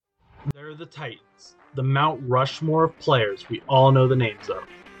are the Titans, the Mount Rushmore of players we all know the names of.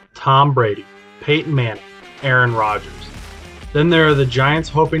 Tom Brady, Peyton Manning, Aaron Rodgers. Then there are the Giants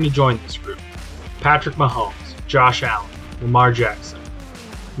hoping to join this group. Patrick Mahomes, Josh Allen, Lamar Jackson.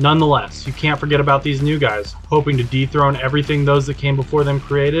 Nonetheless, you can't forget about these new guys hoping to dethrone everything those that came before them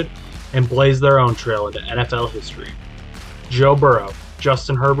created and blaze their own trail into NFL history. Joe Burrow,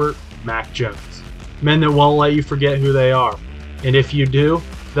 Justin Herbert, Mac Jones. Men that won't let you forget who they are. And if you do,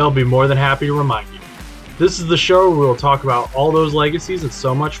 they'll be more than happy to remind you. This is the show where we'll talk about all those legacies and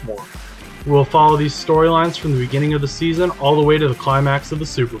so much more. We'll follow these storylines from the beginning of the season all the way to the climax of the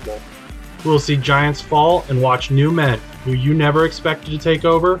Super Bowl. We'll see giants fall and watch new men who you never expected to take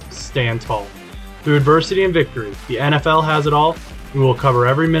over stand tall. Through adversity and victory, the NFL has it all. We will cover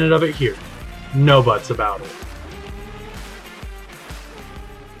every minute of it here. No buts about it.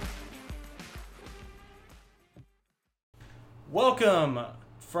 Welcome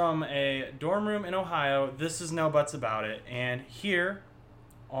from a dorm room in Ohio. This is No Buts About It. And here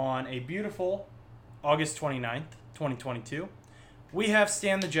on a beautiful August 29th, 2022, we have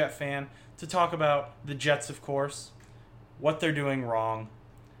Stan the Jet fan to talk about the Jets, of course, what they're doing wrong,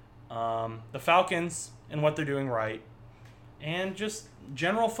 the Falcons and what they're doing right, and just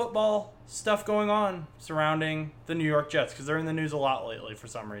general football stuff going on surrounding the New York Jets, because they're in the news a lot lately for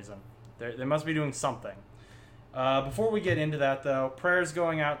some reason. They must be doing something. Before we get into that, though, prayers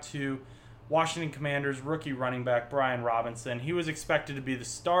going out to Washington Commanders rookie running back Brian Robinson. He was expected to be the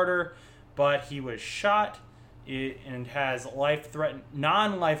starter, but he was shot and has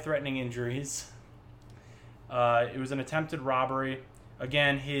non-life-threatening injuries. It was an attempted robbery.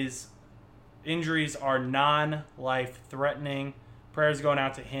 Again, his injuries are non-life-threatening. Prayers going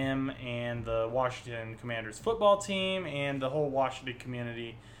out to him and the Washington Commanders football team and the whole Washington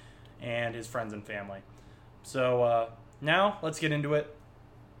community and his friends and family. So now let's get into it.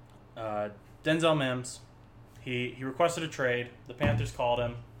 Denzel Mims, he requested a trade. The Panthers called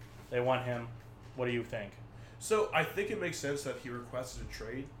him. They want him. What do you think? So I think it makes sense that he requested a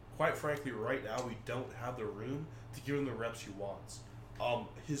trade. Quite frankly, right now we don't have the room to give him the reps he wants.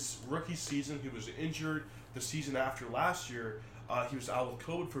 His rookie season, he was injured. The season after last year, he was out with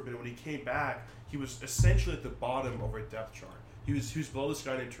COVID for a bit. When he came back, he was essentially at the bottom of our depth chart. He was below this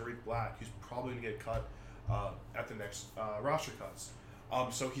guy named Tariq Black. He's probably going to get cut at the next roster cuts.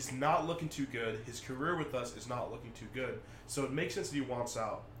 So he's not looking too good. His career with us is not looking too good. So it makes sense that he wants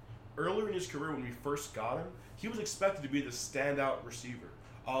out. Earlier in his career, when we first got him, he was expected to be the standout receiver.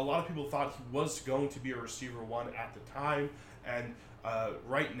 A lot of people thought he was going to be a receiver one at the time. And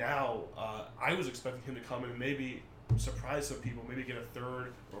right now, I was expecting him to come in and maybe surprise some people, maybe get a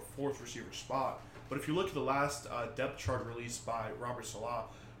third or fourth receiver spot. But if you look at the last depth chart released by Robert Salah,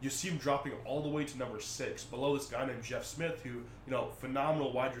 you see him dropping all the way to number 6, below this guy named Jeff Smith, who,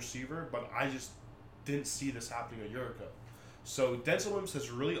 phenomenal wide receiver, but I just didn't see this happening a year ago. So Denzel Mims has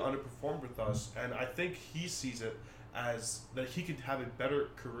really underperformed with us, and I think he sees it as that he could have a better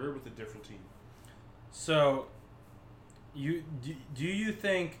career with a different team. So, do you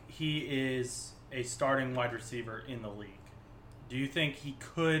think he is a starting wide receiver in the league? Do you think he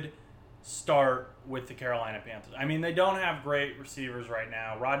could start with the Carolina Panthers? I mean, they don't have great receivers right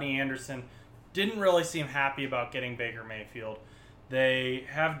now. Rodney Anderson didn't really seem happy about getting Baker Mayfield. They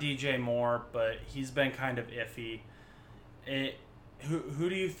have DJ Moore, but he's been kind of iffy. Who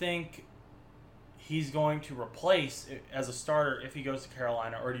do you think he's going to replace as a starter if he goes to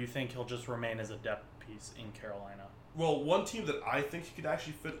Carolina, or do you think he'll just remain as a depth piece in Carolina? Well, one team that I think he could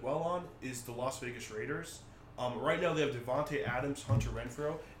actually fit well on is the Las Vegas Raiders. Right now they have Devontae Adams, Hunter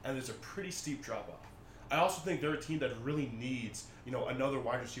Renfrow, and there's a pretty steep drop-off. I also think they're a team that really needs, another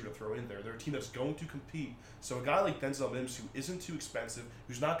wide receiver to throw in there. They're a team that's going to compete. So a guy like Denzel Mims, who isn't too expensive,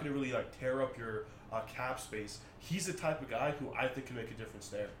 who's not going to really tear up your cap space, he's the type of guy who I think can make a difference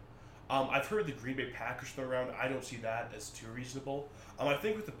there. I've heard the Green Bay Packers thrown around. I don't see that as too reasonable. I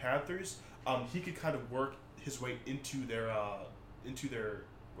think with the Panthers, he could kind of work his way into their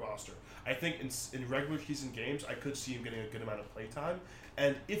roster. I think in regular season games, I could see him getting a good amount of play time.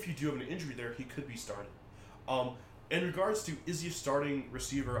 And if you do have an injury there, he could be starting. In regards to, is he a starting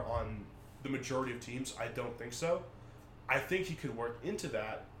receiver on the majority of teams? I don't think so. I think he could work into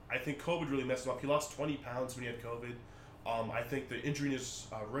that. I think COVID really messed him up. He lost 20 pounds when he had COVID. I think the injury in his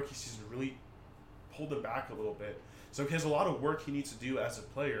rookie season really pulled him back a little bit. So he has a lot of work he needs to do as a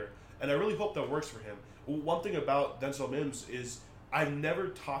player, and I really hope that works for him. One thing about Denzel Mims is I've never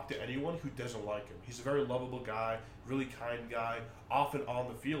talked to anyone who doesn't like him. He's a very lovable guy, really kind guy. Often on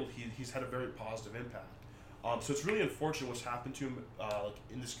the field, he's had a very positive impact. So it's really unfortunate what's happened to him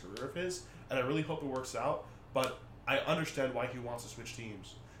in this career of his, and I really hope it works out. But I understand why he wants to switch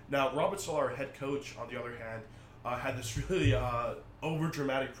teams. Now, Robert Saleh, our head coach, on the other hand, had this really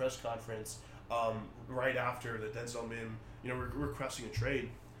over-dramatic press conference right after the Denzel Mim, requesting a trade.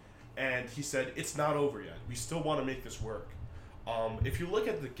 And he said, it's not over yet. We still want to make this work. If you look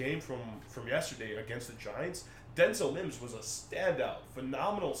at the game from yesterday against the Giants, Denzel Mims was a standout.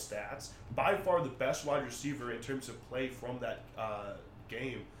 Phenomenal stats. By far the best wide receiver in terms of play from that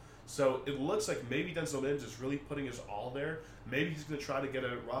game. So it looks like maybe Denzel Mims is really putting his all there. Maybe he's going to try to get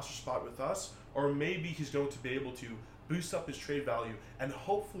a roster spot with us. Or maybe he's going to be able to boost up his trade value and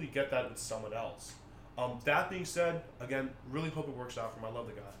hopefully get that with someone else. That being said, again, really hope it works out for him. I love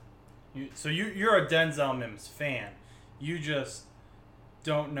the guy. So you're a Denzel Mims fan. You just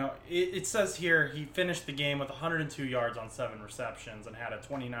don't know. It says here he finished the game with 102 yards on 7 receptions and had a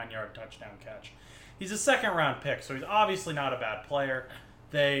 29-yard touchdown catch. He's a second-round pick, so he's obviously not a bad player.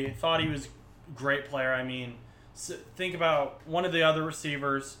 They thought he was a great player. I mean, think about one of the other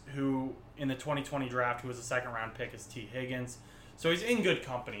receivers who in the 2020 draft who was a second-round pick is T. Higgins. So he's in good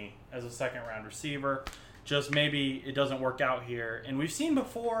company as a second-round receiver. Just maybe it doesn't work out here. And we've seen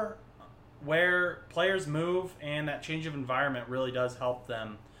before where players move and that change of environment really does help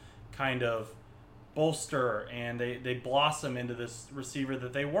them kind of bolster and they blossom into this receiver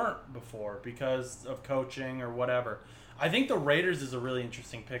that they weren't before because of coaching or whatever. I think the Raiders is a really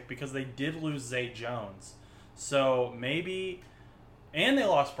interesting pick because they did lose Zay Jones. So maybe, and they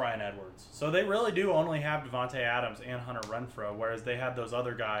lost Brian Edwards. So they really do only have Devontae Adams and Hunter Renfrow, whereas they had those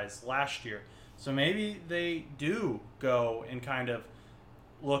other guys last year. So maybe they do go and kind of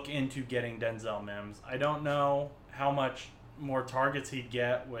look into getting Denzel Mims. I don't know how much more targets he'd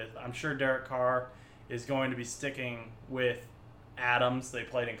get with. I'm sure Derek Carr is going to be sticking with Adams. They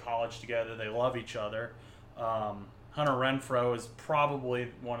played in college together. They love each other. Hunter Renfrow is probably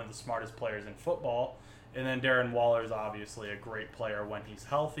one of the smartest players in football. And then Darren Waller is obviously a great player when he's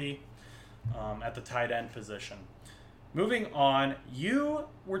healthy at the tight end position. Moving on, you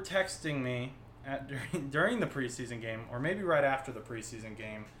were texting me during the preseason game, or maybe right after the preseason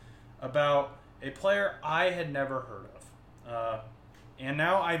game, about a player I had never heard of. And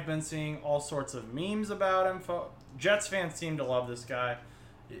now I've been seeing all sorts of memes about him. Jets fans seem to love this guy.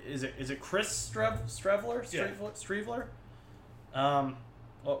 Is it Chris Streveler? Streveler?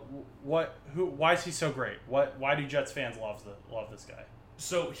 Why is he so great? Why do Jets fans love this guy?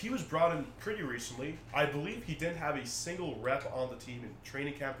 So he was brought in pretty recently. I believe he didn't have a single rep on the team in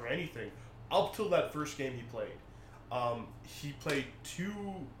training camp or anything up till that first game he played. He played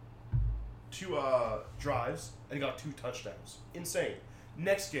two drives and got 2 touchdowns. Insane.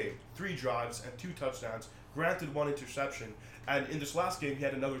 Next game, 3 drives and 2 touchdowns. Granted, 1 interception. And in this last game, he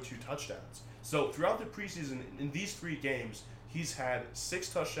had another 2 touchdowns. So throughout the preseason, in these 3 games, he's had 6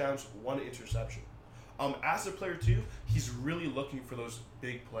 touchdowns, 1 interception. As a player too, he's really looking for those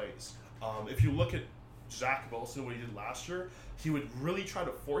big plays. If you look at Zach Wilson, what he did last year, he would really try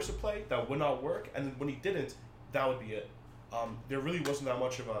to force a play that would not work, and then when he didn't, that would be it. There really wasn't that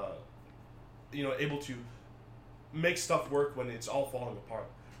much of a, able to make stuff work when it's all falling apart.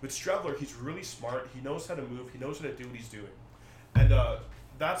 With Streveler, he's really smart. He knows how to move. He knows how to do what he's doing. And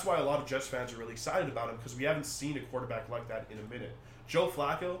that's why a lot of Jets fans are really excited about him, because we haven't seen a quarterback like that in a minute. Joe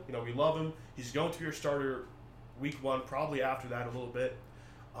Flacco, we love him. He's going to be your starter week 1, probably after that a little bit.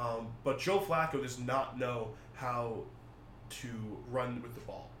 But Joe Flacco does not know how to run with the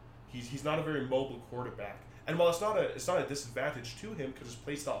ball. He's not a very mobile quarterback. And while it's not a disadvantage to him because his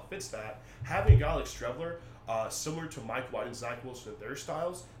play style fits that, having a guy like Streveler, similar to Mike White and Zach Wilson and their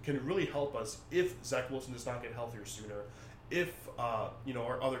styles, can really help us if Zach Wilson does not get healthier sooner, if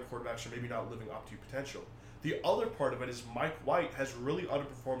our other quarterbacks are maybe not living up to potential. The other part of it is Mike White has really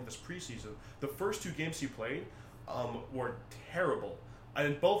underperformed this preseason. The first 2 games he played were terrible. And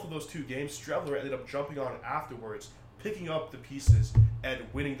in both of those 2 games, Streveler ended up jumping on afterwards, picking up the pieces, and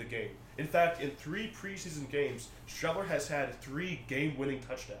winning the game. In fact, in 3 preseason games, Streveler has had 3 game-winning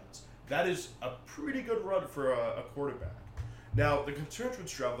touchdowns. That is a pretty good run for a quarterback. Now, the concerns with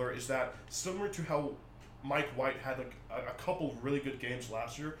Streveler is that, similar to how Mike White had a couple really good games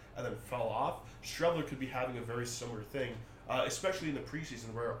last year and then fell off, Streveler could be having a very similar thing, especially in the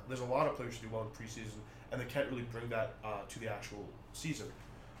preseason, where there's a lot of players who do well in preseason and they can't really bring that to the actual season.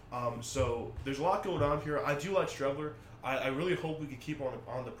 So there's a lot going on here. I do like Streveler. I really hope we can keep him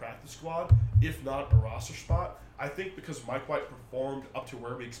on the practice squad, if not a roster spot. I think because Mike White performed up to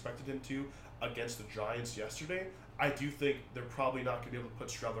where we expected him to against the Giants yesterday, I do think they're probably not going to be able to put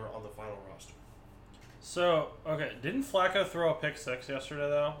Streveler on the final roster. So, okay, didn't Flacco throw a pick 6 yesterday,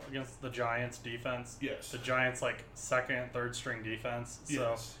 though, against the Giants defense? Yes. The Giants, second, third string defense.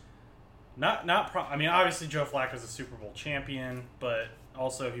 So, Yes. I mean, obviously Joe Flacco's a Super Bowl champion, but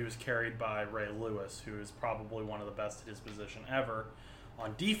Also, he was carried by Ray Lewis, who is probably one of the best at his position ever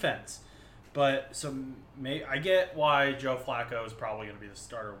on defense. But I get why Joe Flacco is probably going to be the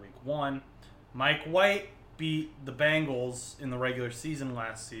starter week 1. Mike White beat the Bengals in the regular season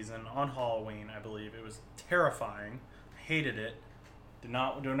last season on Halloween, I believe. It was terrifying. I hated it. Do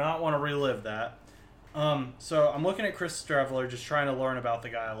not want to relive that. So I'm looking at Chris Streveler, just trying to learn about the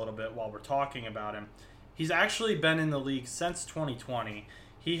guy a little bit while we're talking about him. He's actually been in the league since 2020.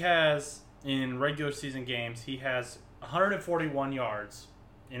 He has, in regular season games, he has 141 yards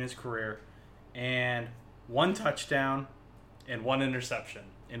in his career and 1 touchdown and 1 interception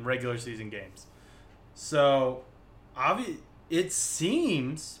in regular season games. So, it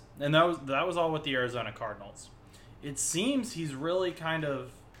seems, and that was all with the Arizona Cardinals. It seems he's really kind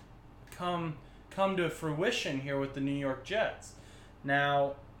of come to fruition here with the New York Jets.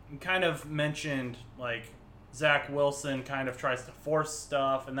 Now, you kind of mentioned like Zach Wilson kind of tries to force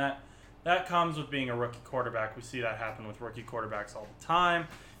stuff, and that comes with being a rookie quarterback. We see that happen with rookie quarterbacks all the time.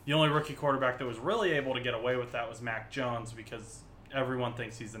 The only rookie quarterback that was really able to get away with that was Mac Jones, because everyone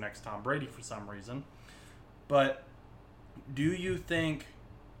thinks he's the next Tom Brady for some reason. But do you think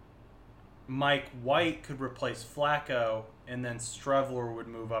Mike White could replace Flacco, and then Streveler would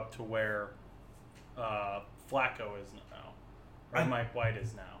move up to where Flacco is now, or Mike White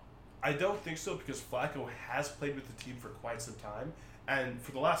is now? I don't think so, because Flacco has played with the team for quite some time, and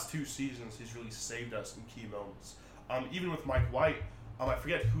for the last 2 seasons, he's really saved us in key moments. Even with Mike White, I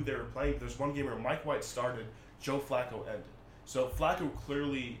forget who they were playing, but there's one game where Mike White started, Joe Flacco ended. So Flacco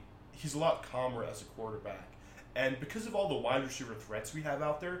clearly, he's a lot calmer as a quarterback. And because of all the wide receiver threats we have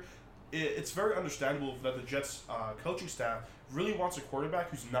out there, it's very understandable that the Jets coaching staff really wants a quarterback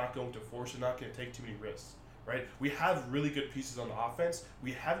who's not going to force and not going to take too many risks, right? We have really good pieces on the offense.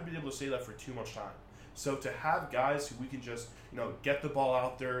 We haven't been able to say that for too much time. So to have guys who we can just, get the ball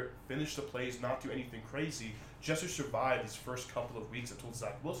out there, finish the plays, not do anything crazy, just to survive these first couple of weeks until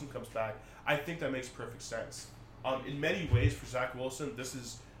Zach Wilson comes back, I think that makes perfect sense. In many ways, for Zach Wilson,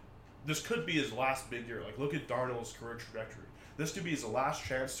 this could be his last big year. Like, look at Darnold's career trajectory. This could be his last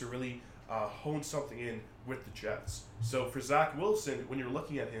chance to really hone something in with the Jets. So for Zach Wilson, when you're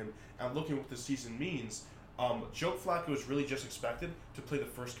looking at him and looking at what the season means, Joe Flacco is really just expected to play the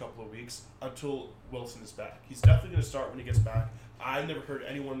first couple of weeks until Wilson is back. He's definitely going to start when he gets back. I've never heard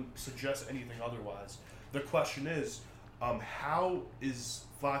anyone suggest anything otherwise. The question is, how is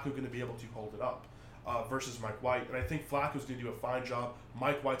Flacco going to be able to hold it up versus Mike White? And I think Flacco's going to do a fine job.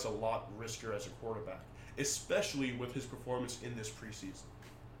 Mike White's a lot riskier as a quarterback, especially with his performance in this preseason.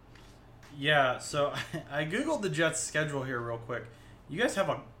 Yeah, so I Googled the Jets' schedule here real quick. You guys have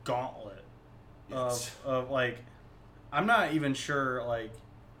a gauntlet of like, I'm not even sure, like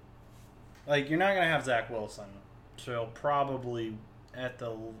you're not going to have Zach Wilson till probably at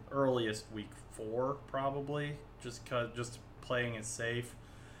the earliest week 4, probably, just playing it safe.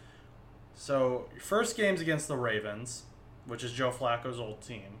 So, your first game's against the Ravens, which is Joe Flacco's old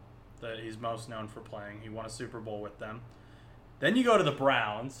team that he's most known for playing. He won a Super Bowl with them. Then you go to the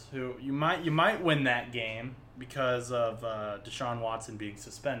Browns, who you might win that game because of Deshaun Watson being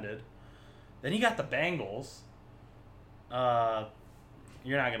suspended. Then you got the Bengals.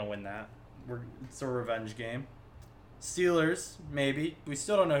 You're not going to win that. It's a revenge game. Steelers, maybe. We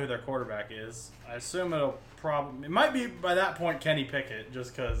still don't know who their quarterback is. I assume it might be, by that point, Kenny Pickett,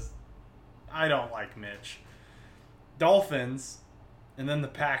 just because I don't like Mitch. Dolphins, and then the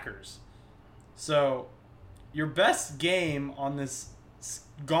Packers. So, your best game on this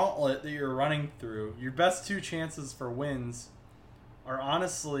gauntlet that you're running through, your best 2 chances for wins are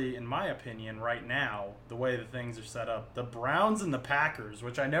honestly, in my opinion, right now, the way the things are set up, the Browns and the Packers,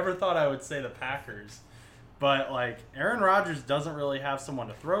 which I never thought I would say the Packers. But, Aaron Rodgers doesn't really have someone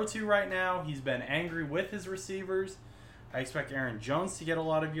to throw to right now. He's been angry with his receivers. I expect Aaron Jones to get a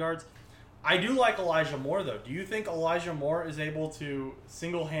lot of yards. I do like Elijah Moore, though. Do you think Elijah Moore is able to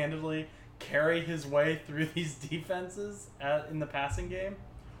single-handedly carry his way through these defenses in the passing game?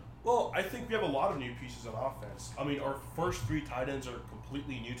 Well, I think we have a lot of new pieces on offense. I mean, our first 3 tight ends are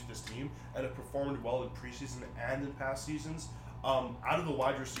completely new to this team and have performed well in preseason and in past seasons. Out of the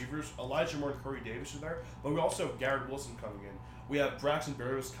wide receivers, Elijah Moore and Corey Davis are there, but we also have Garrett Wilson coming in. We have Braxton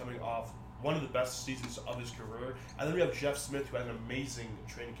Berrios coming off one of the best seasons of his career, and then we have Jeff Smith, who had an amazing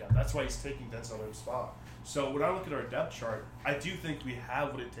training camp. That's why he's taking Denzel in his spot. So when I look at our depth chart, I do think we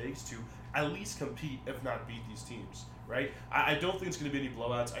have what it takes to at least compete, if not beat these teams, right? I don't think it's going to be any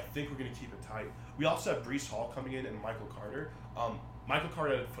blowouts. I think we're going to keep it tight. We also have Breece Hall coming in and Michael Carter. Michael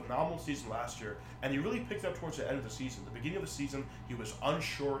Carter had a phenomenal season last year, and he really picked up towards the end of the season. The beginning of the season, he was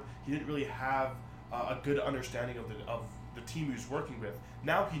unsure. He didn't really have a good understanding of the team he's working with.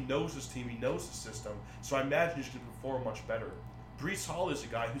 Now he knows his team, he knows the system, so I imagine he's going to perform much better. Breece Hall is a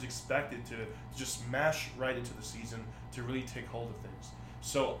guy who's expected to just smash right into the season to really take hold of things.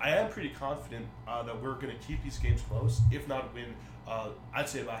 So I am pretty confident that we're going to keep these games close, if not win, I'd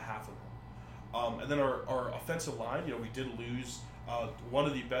say about half of them. And then our offensive line, we did lose one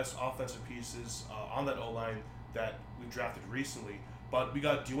of the best offensive pieces on that O-line that we drafted recently, but we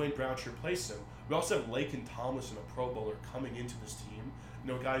got Dwayne Brown to replace him. We also have Laken Tomlinson, a Pro Bowler, coming into this team.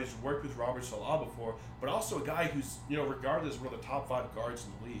 A guy who's worked with Robert Saleh before, but also a guy who's, regarded as one of the top 5 guards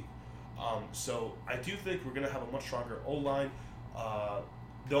in the league. So I do think we're going to have a much stronger O-line.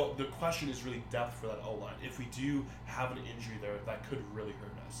 The question is really depth for that O-line. If we do have an injury there, that could really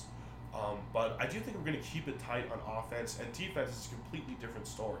hurt us. But I do think we're going to keep it tight on offense, and defense is a completely different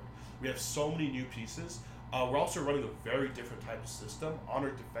story. We have so many new pieces. We're also running a very different type of system on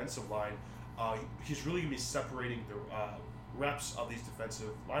our defensive line. He's really going to be separating the reps of these defensive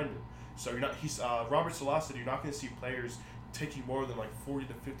linemen. So Robert Saleh said you're not going to see players taking more than 40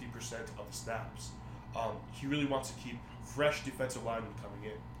 to 50% of the snaps. He really wants to keep fresh defensive linemen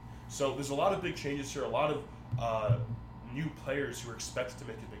coming in. So there's a lot of big changes here, a lot of new players who are expected to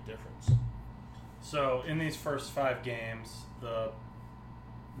make a big difference. So in these first 5 games, the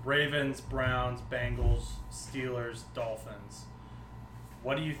Ravens, Browns, Bengals, Steelers, Dolphins,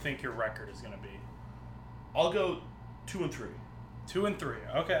 what do you think your record is going to be? I'll go 2-3.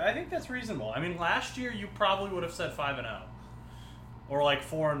 2-3. Okay, I think that's reasonable. I mean, last year you probably would have said 5-0, or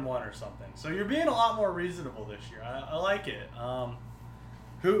 4-1 or something. So you're being a lot more reasonable this year. I like it.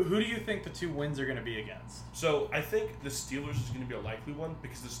 Who do you think the 2 wins are going to be against? So I think the Steelers is going to be a likely one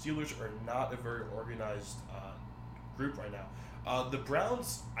because the Steelers are not a very organized group right now. The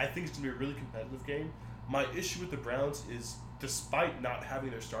Browns, I think, is going to be a really competitive game. My issue with the Browns is, despite not having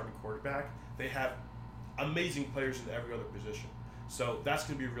their starting quarterback, they have amazing players in every other position. So that's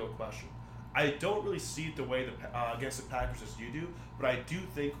going to be a real question. I don't really see it the way against the Packers as you do, but I do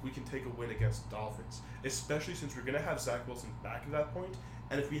think we can take a win against the Dolphins, especially since we're going to have Zach Wilson back at that point.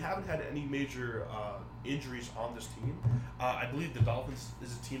 And if we haven't had any major injuries on this team, I believe the Dolphins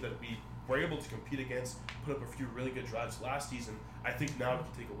is a team that we were able to compete against, put up a few really good drives last season. I think now we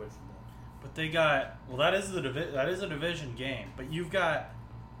can take a win from them. But they got, that is a division game. But you got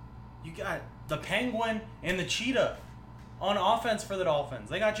the Penguin and the Cheetah on offense for the Dolphins.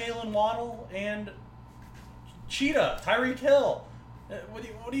 They got Jalen Waddle and Cheetah, Tyreek Hill.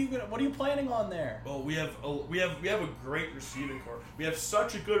 What are you planning on there? Well, we have a great receiving core. We have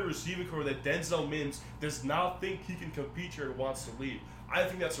such a good receiving core that Denzel Mims does not think he can compete here and wants to leave. I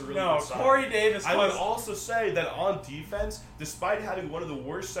think that's a really good sign. Corey Davis. I would also say that on defense, despite having one of the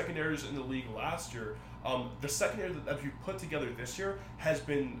worst secondaries in the league last year, the secondary that we put together this year has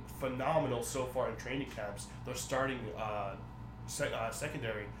been phenomenal so far in training camps. They're starting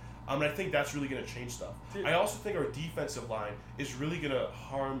secondary. And I think that's really going to change stuff. I also think our defensive line is really going to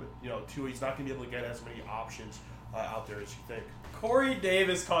harm, Tua. He's not going to be able to get as many options out there as you think. Corey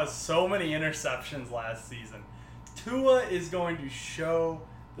Davis caused so many interceptions last season. Tua is going to show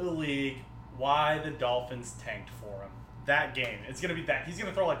the league why the Dolphins tanked for him. That game. It's going to be that. He's going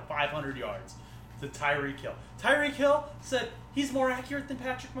to throw 500 yards to Tyreek Hill. Tyreek Hill said he's more accurate than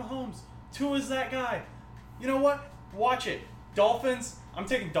Patrick Mahomes. Tua's that guy. You know what? Watch it. Dolphins. I'm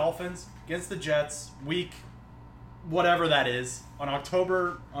taking Dolphins against the Jets week whatever that is on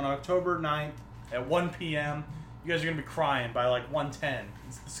October 9th at 1 p.m. You guys are going to be crying by 110.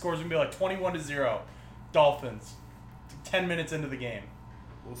 The score's going to be 21-0. Dolphins. 10 minutes into the game.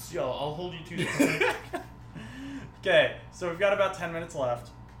 We'll see. I'll hold you to that. Okay, so we've got about 10 minutes left.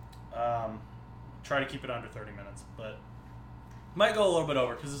 Try to keep it under 30 minutes, but might go a little bit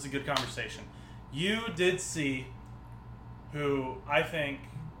over because it's a good conversation. You did see who I think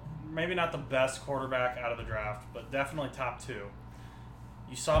maybe not the best quarterback out of the draft, but definitely top 2.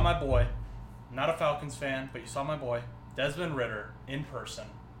 You saw my boy, not a Falcons fan, but you saw my boy, Desmond Ridder, in person,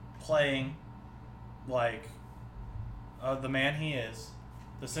 playing like the man he is,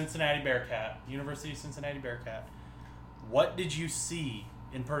 the Cincinnati Bearcat, University of Cincinnati Bearcat. What did you see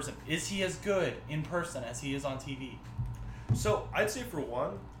in person? Is he as good in person as he is on TV? So I'd say for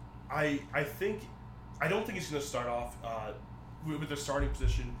one, I don't think he's going to start off with the starting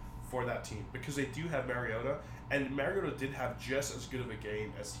position for that team because they do have Mariota, and Mariota did have just as good of a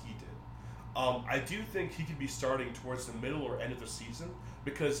game as he did. I do think he could be starting towards the middle or end of the season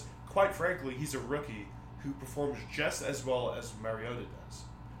because, quite frankly, he's a rookie who performs just as well as Mariota does.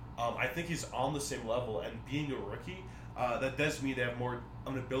 I think he's on the same level, and being a rookie, that does mean they have more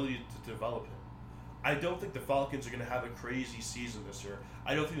an ability to develop him. I don't think the Falcons are going to have a crazy season this year.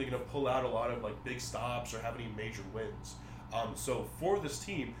 I don't think they're going to pull out a lot of like big stops or have any major wins. So for this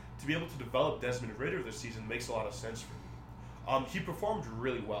team to be able to develop Desmond Ridder this season makes a lot of sense for me. He performed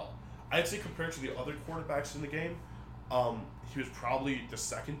really well. I'd say compared to the other quarterbacks in the game, he was probably the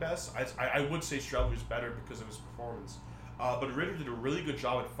second best. I would say Stroud was better because of his performance. But Ridder did a really good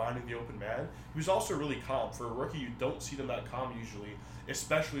job at finding the open man. He was also really calm. For a rookie, you don't see them that calm usually,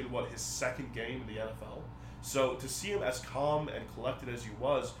 especially in his second game in the NFL. So to see him as calm and collected as he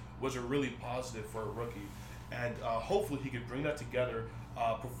was a really positive for a rookie. And hopefully he could bring that together,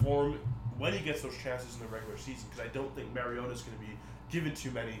 perform when he gets those chances in the regular season, because I don't think Mariota's going to be given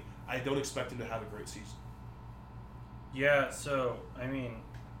too many. I don't expect him to have a great season. Yeah, so, I mean,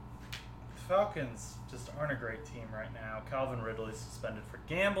 Falcons just aren't a great team right now. Calvin Ridley's suspended for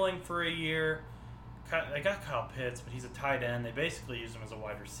gambling for a year. They got Kyle Pitts, but he's a tight end. They basically used him as a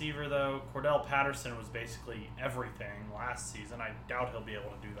wide receiver, though. Cordell Patterson was basically everything last season. I doubt he'll be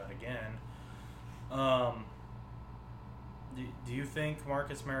able to do that again. Do you think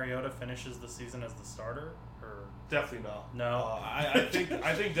Marcus Mariota finishes the season as the starter? Or Definitely not. No. I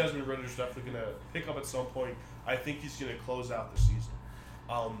think Desmond Ridder's definitely going to pick up at some point. I think he's going to close out the season.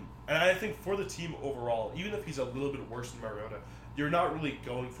 And I think for the team overall, even if he's a little bit worse than Mariota, you're not really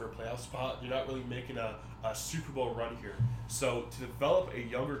going for a playoff spot. You're not really making a Super Bowl run here. So to develop a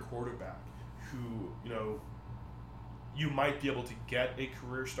younger quarterback who, you might be able to get a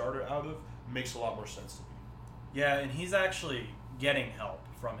career starter out of makes a lot more sense to me. Yeah, and he's actually getting help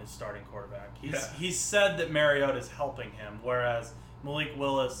from his starting quarterback. He's said that Mariota's helping him, whereas Malik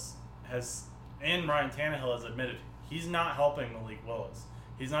Willis and Ryan Tannehill has admitted he's not helping Malik Willis.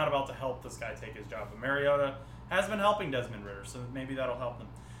 He's not about to help this guy take his job. But Mariota has been helping Desmond Ridder, so maybe that'll help them.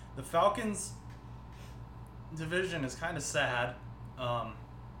 The Falcons division is kind of sad.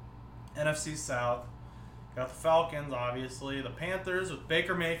 NFC South. Got the Falcons, obviously. The Panthers with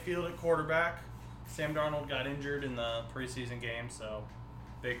Baker Mayfield at quarterback. Sam Darnold got injured in the preseason game, so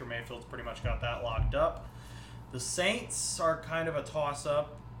Baker Mayfield's pretty much got that locked up. The Saints are kind of a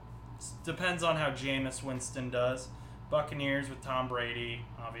toss-up. Depends on how Jameis Winston does. Buccaneers with Tom Brady.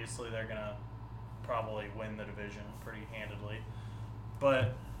 Obviously, they're going to probably win the division pretty handedly.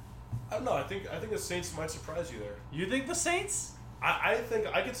 But I don't know. I think the Saints might surprise you there. You think the Saints? I think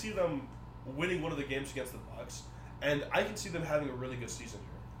I could see them winning one of the games against the Bucs, and I can see them having a really good season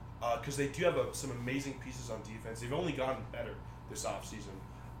here. Because they do have some amazing pieces on defense. They've only gotten better this offseason.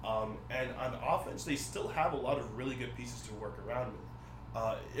 And on offense, they still have a lot of really good pieces to work around with.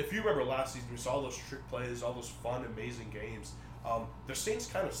 If you remember last season, we saw all those trick plays, all those fun, amazing games. The Saints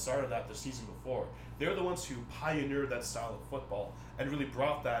kind of started that the season before. They're the ones who pioneered that style of football and really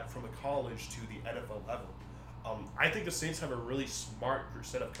brought that from the college to the NFL level. I think the Saints have a really smart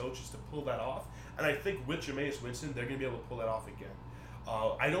set of coaches to pull that off. And I think with Jameis Winston, they're going to be able to pull that off again.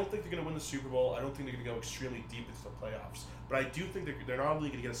 I don't think they're going to win the Super Bowl. I don't think they're going to go extremely deep into the playoffs. But I do think they're not only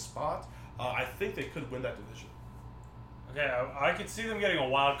going to get a spot. I think they could win that division. Okay, I could see them getting a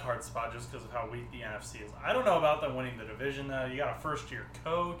wild card spot just because of how weak the NFC is. I don't know about them winning the division, though. You got a first-year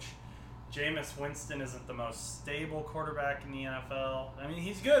coach. Jameis Winston isn't the most stable quarterback in the NFL. I mean,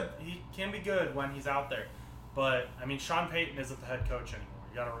 he's good. He can be good when he's out there. But, I mean, Sean Payton isn't the head coach anymore.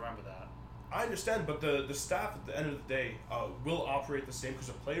 You got to remember that. I understand, but the staff at the end of the day will operate the same because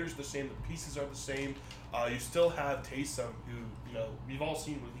the players are the same, the pieces are the same. You still have Taysom, who we've all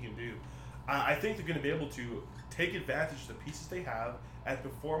seen what he can do. I think they're going to be able to take advantage of the pieces they have and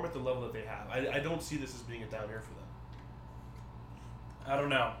perform at the level that they have. I don't see this as being a down year for them. I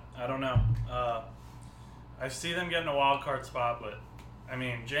don't know. I see them getting a wild card spot, but I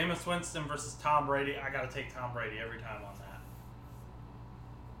mean, Jameis Winston versus Tom Brady. I got to take Tom Brady every time on that.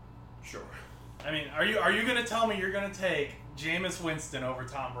 Sure. I mean, are you going to tell me you're going to take Jameis Winston over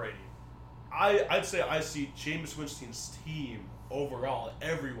Tom Brady? I'd say I see Jameis Winston's team overall,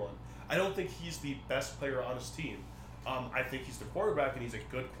 everyone. I don't think he's the best player on his team. I think he's the quarterback, and he's a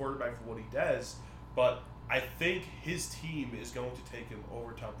good quarterback for what he does. But I think his team is going to take him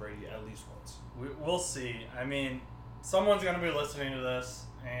over Tom Brady at least once. We'll see. I mean, someone's going to be listening to this,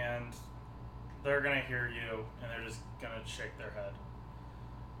 and they're going to hear you, and they're just going to shake their head.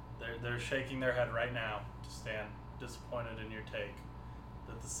 They're shaking their head right now to stand disappointed in your take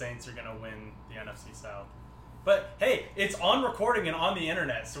that the Saints are going to win the NFC South. But, hey, it's on recording and on the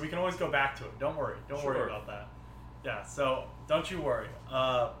internet, so we can always go back to it. Don't worry. Don't worry about that. Yeah, so don't you worry.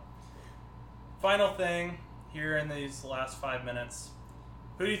 Final thing here in these last 5 minutes.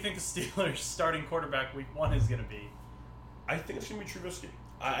 Who do you think the Steelers' starting quarterback week 1 is going to be? I think it's going to be Trubisky.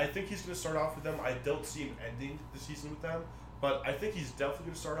 I think he's going to start off with them. I don't see him ending the season with them. but I think he's definitely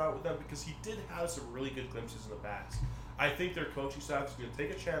going to start out with them because he did have some really good glimpses in the past. I think their coaching staff is going to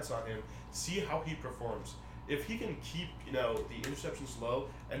take a chance on him, see how he performs. If he can keep, the interceptions low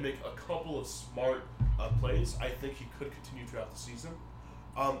and make a couple of smart plays, I think he could continue throughout the season.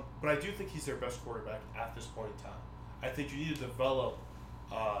 But I do think he's their best quarterback at this point in time. I think you need to develop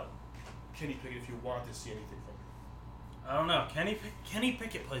Kenny Pickett if you want to see anything from him. I don't know. Kenny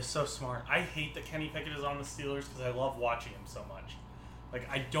Pickett plays so smart. I hate that Kenny Pickett is on the Steelers because I love watching him so much. Like,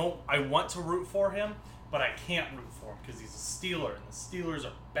 I want to root for him, but I can't root for him because he's a Steeler, and the Steelers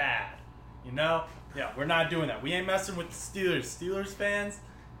are bad. Yeah, we're not doing that. We ain't messing with the Steelers. Steelers fans,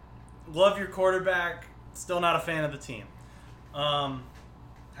 love your quarterback. Still not a fan of the team. How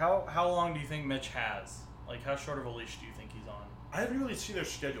long do you think Mitch has? Like, how short of a leash do you think he's on? I haven't really seen their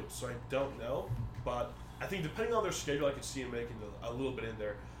schedule, so I don't know. But I think depending on their schedule, I could see him making a little bit in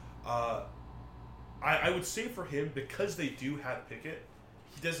there. I would say for him, because they do have Pickett,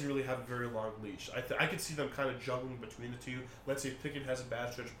 he doesn't really have a very long leash. I could see them kind of juggling between the two. Let's say Pickett has a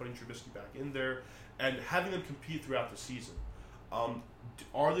bad stretch, putting Trubisky back in there, and having them compete throughout the season.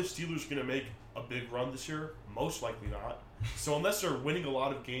 Are the Steelers going to make a big run this year? Most likely not. So unless they're winning a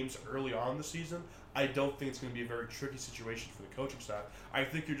lot of games early on in the season, I don't think it's going to be a very tricky situation for the coaching staff. I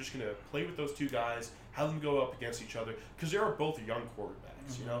think you're just going to play with those two guys, have them go up against each other, because they are both young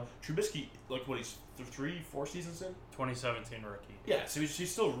quarterbacks. Mm-hmm. Trubisky, he's 3-4 seasons in? 2017 rookie. Yeah, so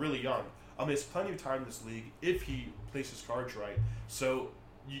he's still really young. There's plenty of time in this league if he plays his cards right. So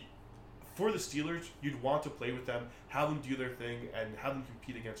for the Steelers, you'd want to play with them, have them do their thing, and have them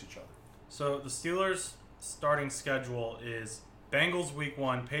compete against each other. So the Steelers' starting schedule is Bengals week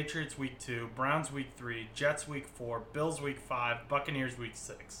 1, Patriots week 2, Browns week 3, Jets week 4, Bills week 5, Buccaneers week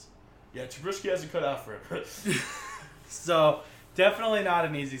 6. Yeah, Trubisky hasn't cut out for him. So definitely not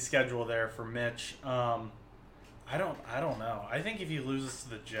an easy schedule there for Mitch. I don't know. I think if he loses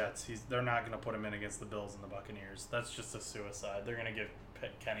to the Jets, they're not going to put him in against the Bills and the Buccaneers. That's just a suicide. They're going to give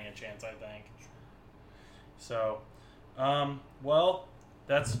Kenny a chance, I think. So, well,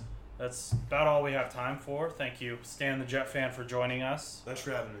 that's about all we have time for. Thank you, Stan the Jet fan, for joining us. Thanks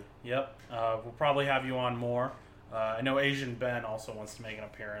for having me. Yep. We'll probably have you on more. I know Asian Ben also wants to make an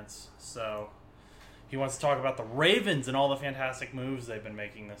appearance. So he wants to talk about the Ravens and all the fantastic moves they've been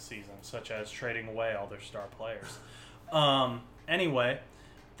making this season, such as trading away all their star players. Anyway,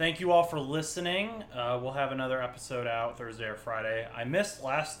 thank you all for listening. We'll have another episode out Thursday or Friday. I missed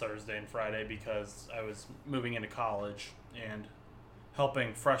last Thursday and Friday because I was moving into college and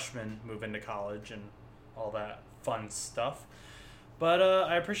helping freshmen move into college and all that fun stuff. But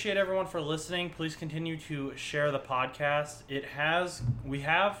I appreciate everyone for listening. Please continue to share the podcast. We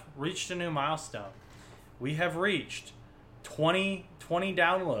have reached a new milestone. We have reached 20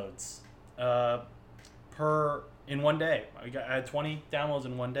 downloads in one day. I had 20 downloads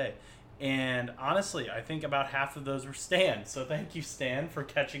in one day. And honestly, I think about half of those were Stan. So thank you, Stan, for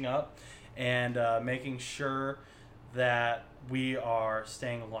catching up and making sure that we are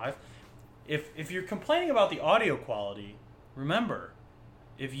staying alive. If you're complaining about the audio quality, remember,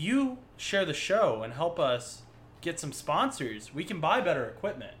 if you share the show and help us get some sponsors, we can buy better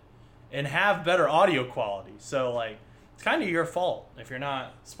equipment and have better audio quality. So, it's kind of your fault if you're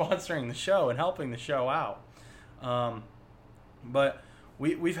not sponsoring the show and helping the show out. But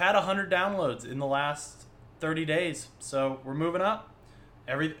we've had 100 downloads in the last 30 days, so we're moving up.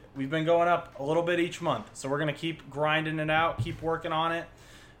 We've been going up a little bit each month, so we're going to keep grinding it out, keep working on it.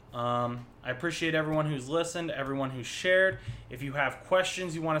 I appreciate everyone who's listened, everyone who's shared. If you have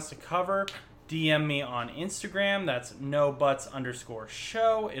questions you want us to cover, DM me on Instagram. That's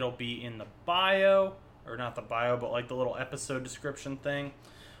nobuts_show. It'll be in the bio, or not the bio, but the little episode description thing.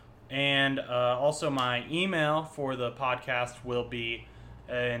 And also my email for the podcast will be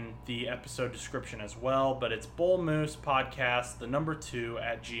in the episode description as well, but it's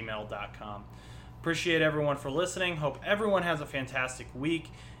bullmoosepodcast2@gmail.com. Appreciate everyone for listening. Hope everyone has a fantastic week,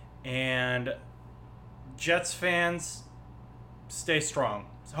 and Jets fans, stay strong.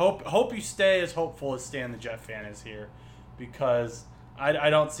 Hope you stay as hopeful as Stan the Jet fan is here, because I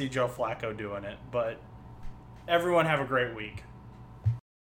don't see Joe Flacco doing it. But everyone have a great week.